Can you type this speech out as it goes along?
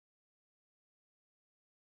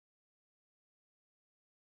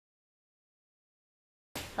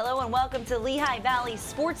Hello and welcome to Lehigh Valley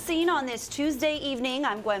Sports Scene on this Tuesday evening.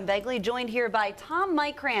 I'm Gwen Begley, joined here by Tom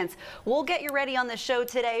Mickrantz. We'll get you ready on the show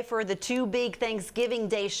today for the two big Thanksgiving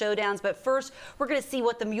Day showdowns. But first, we're going to see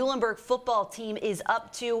what the Muhlenberg football team is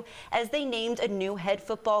up to as they named a new head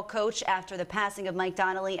football coach after the passing of Mike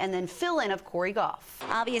Donnelly and then fill-in of Corey Goff.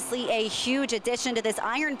 Obviously, a huge addition to this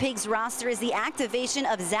Iron Pigs roster is the activation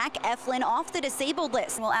of Zach Eflin off the disabled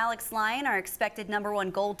list. Well, Alex Lyon, our expected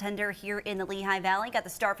 #1 goaltender here in the Lehigh Valley, got the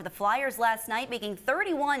start for the Flyers last night, making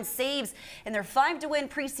 31 saves in their 5-0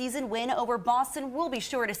 preseason win over Boston. We'll be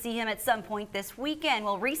sure to see him at some point this weekend.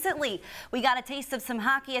 Well, recently we got a taste of some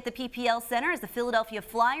hockey at the PPL Center as the Philadelphia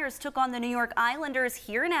Flyers took on the New York Islanders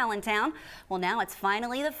here in Allentown. Well, now it's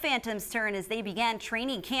finally the Phantoms' turn as they began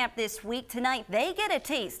training camp this week. Tonight they get a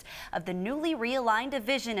taste of the newly realigned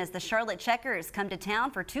division as the Charlotte Checkers come to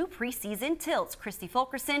town for 2 preseason tilts. Christy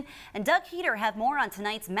Fulkerson and Doug Heater have more on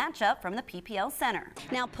tonight's matchup from the PPL Center.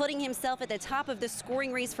 Now putting himself at the top of the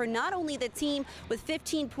scoring race for not only the team with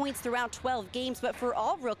 15 points throughout 12 games, but for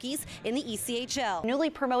all rookies in the ECHL.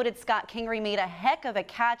 Newly promoted Scott Kingery made a heck of a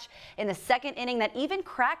catch in the second inning that even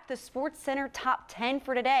cracked the Sports Center top 10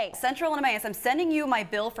 for today. Central and Emmaus, I'm sending you my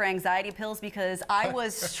bill for anxiety pills because I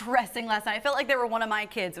was stressing last night. I felt like they were one of my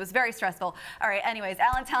kids. It was very stressful. All right, anyways,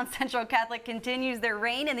 Allentown Central Catholic continues their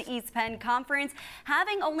reign in the East Penn Conference,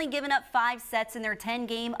 having only given up 5 sets in their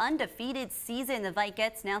 10-game undefeated season. The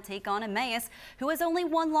Vikets now take on Emmaus, who has only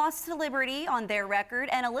 1 loss to Liberty on their record,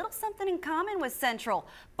 and a little something in common with Central.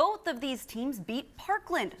 Both of these teams beat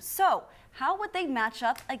Parkland. So how would they match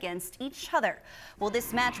up against each other? Well,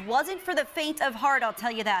 this match wasn't for the faint of heart, I'll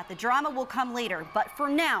tell you that. The drama will come later, but for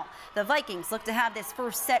now, the Vikings look to have this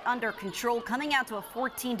first set under control, coming out to a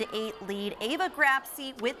 14-8 lead. Ava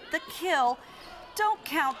Grapsey with the kill. Don't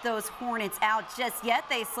count those Hornets out just yet.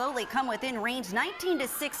 They slowly come within range.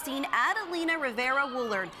 19-16, Adelina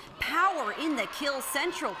Rivera-Woolard. Power in the kill.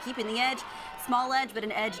 Central keeping the edge. Small edge, but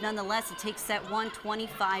an edge nonetheless. It takes set 1,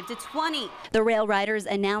 25-20. The Rail Riders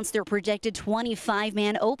announced their projected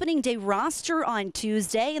 25-man opening day roster on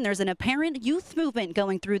Tuesday, and there's an apparent youth movement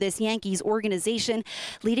going through this Yankees organization.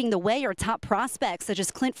 Leading the way are top prospects such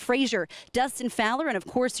as Clint Frazier, Dustin Fowler, and of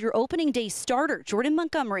course your opening day starter, Jordan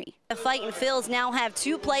Montgomery. The Fightin' Phils now have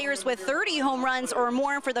 2 players with 30 home runs or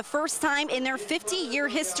more for the first time in their 50-year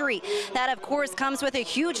history. That, of course, comes with a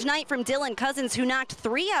huge night from Dylan Cousins, who knocked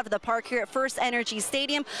 3 out of the park here at First Energy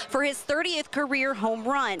Stadium for his 30th career home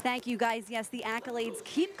run. Thank you, guys. Yes, the accolades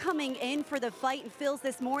keep coming in for the Fightin' Phils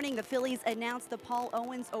this morning. The Phillies announced the Paul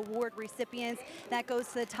Owens Award recipients. That goes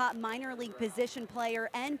to the top minor league position player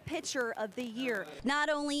and pitcher of the year. Not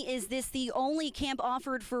only is this the only camp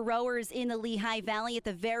offered for rowers in the Lehigh Valley, at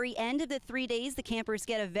the very end of the 3 days, the campers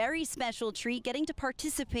get a very special treat, getting to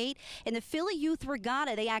participate in the Philly Youth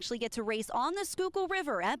Regatta. They actually get to race on the Schuylkill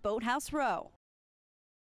River at Boathouse Row.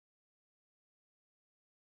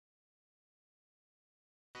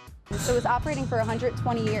 So it was operating for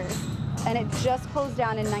 120 years, and it just closed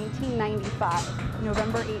down in 1995,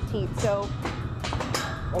 November 18th. So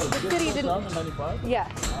the city didn't. 1995? Yeah.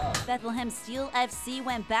 Wow. Bethlehem Steel FC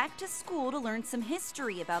went back to school to learn some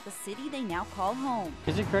history about the city they now call home.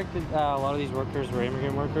 Is it correct that a lot of these workers were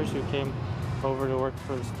immigrant workers who came over to work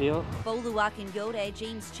for the steel? Boluak and Yode,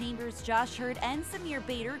 James Chambers, Josh Hurd, and Samir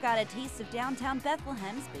Bader got a taste of downtown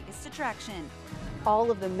Bethlehem's biggest attraction.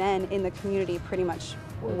 All of the men in the community pretty much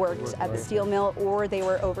worked at the steel mill, or they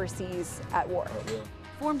were overseas at war.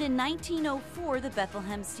 Formed in 1904, the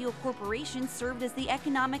Bethlehem Steel Corporation served as the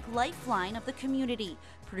economic lifeline of the community,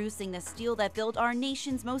 producing the steel that built our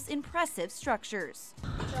nation's most impressive structures.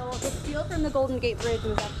 So the steel from the Golden Gate Bridge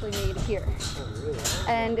was actually made here.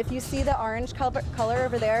 And if you see the orange color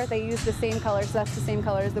over there, they use the same color, so that's the same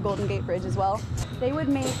color as the Golden Gate Bridge as well. They would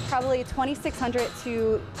make probably 2,600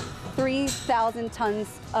 to 3,000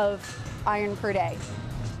 tons of iron per day.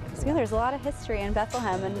 So yeah, there's a lot of history in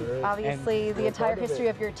Bethlehem, and obviously the entire history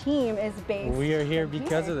of your team is based. We are here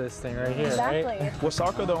because of this thing right here, exactly. Right? Was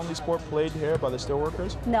soccer the only sport played here by the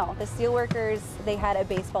steelworkers? No, the steelworkers, they had a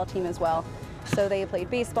baseball team as well. So they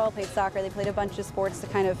played baseball, played soccer, they played a bunch of sports to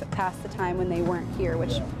kind of pass the time when they weren't here,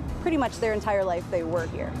 which pretty much their entire life they were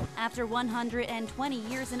here. After 120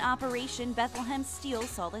 years in operation, Bethlehem Steel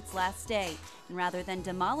saw its last day. And rather than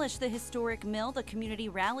demolish the historic mill, the community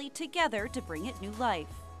rallied together to bring it new life.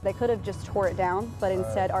 They could have just tore it down, but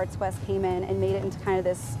instead Arts West came in and made it into kind of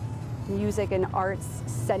this music and arts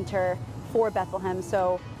center for Bethlehem.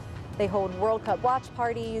 So they hold World Cup watch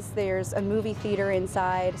parties, there's a movie theater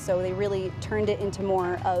inside, so they really turned it into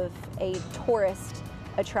more of a tourist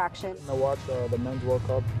attraction. I watched the Men's World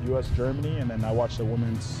Cup, US-Germany, and then I watched the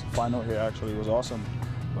Women's final here. Actually, it was awesome.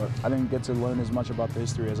 but I didn't get to learn as much about the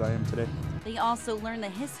history as I am today. They also learned the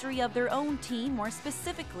history of their own team, more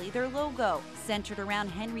specifically their logo, centered around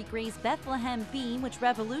Henry Gray's Bethlehem beam, which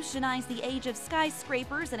revolutionized the age of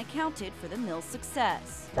skyscrapers and accounted for the mill's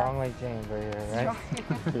success. Strong like James right here,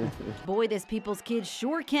 right? Boy, this People's kid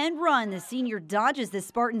sure can run. The senior dodges the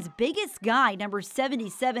Spartans' biggest guy, number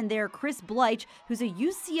 77 there, Chris Bleich, who's a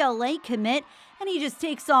UCLA commit, and he just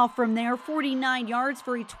takes off from there, 49 yards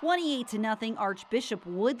for a 28-0 Archbishop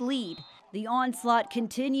Wood lead. The onslaught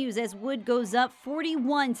continues as Wood goes up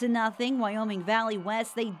 41-0. Wyoming Valley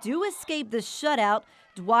West, they do escape the shutout.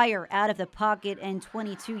 Dwyer out of the pocket and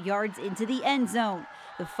 22 yards into the end zone.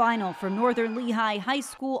 The final from Northern Lehigh High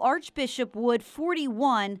School, Archbishop Wood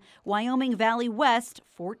 41, Wyoming Valley West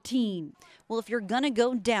 14. Well, if you're going to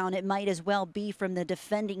go down, it might as well be from the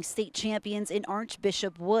defending state champions in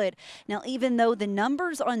Archbishop Wood. Now, even though the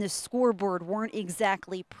numbers on the scoreboard weren't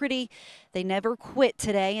exactly pretty, they never quit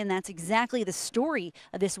today, and that's exactly the story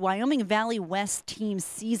of this Wyoming Valley West team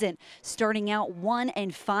season, starting out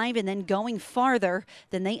 1-5 and then going farther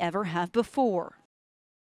than they ever have before.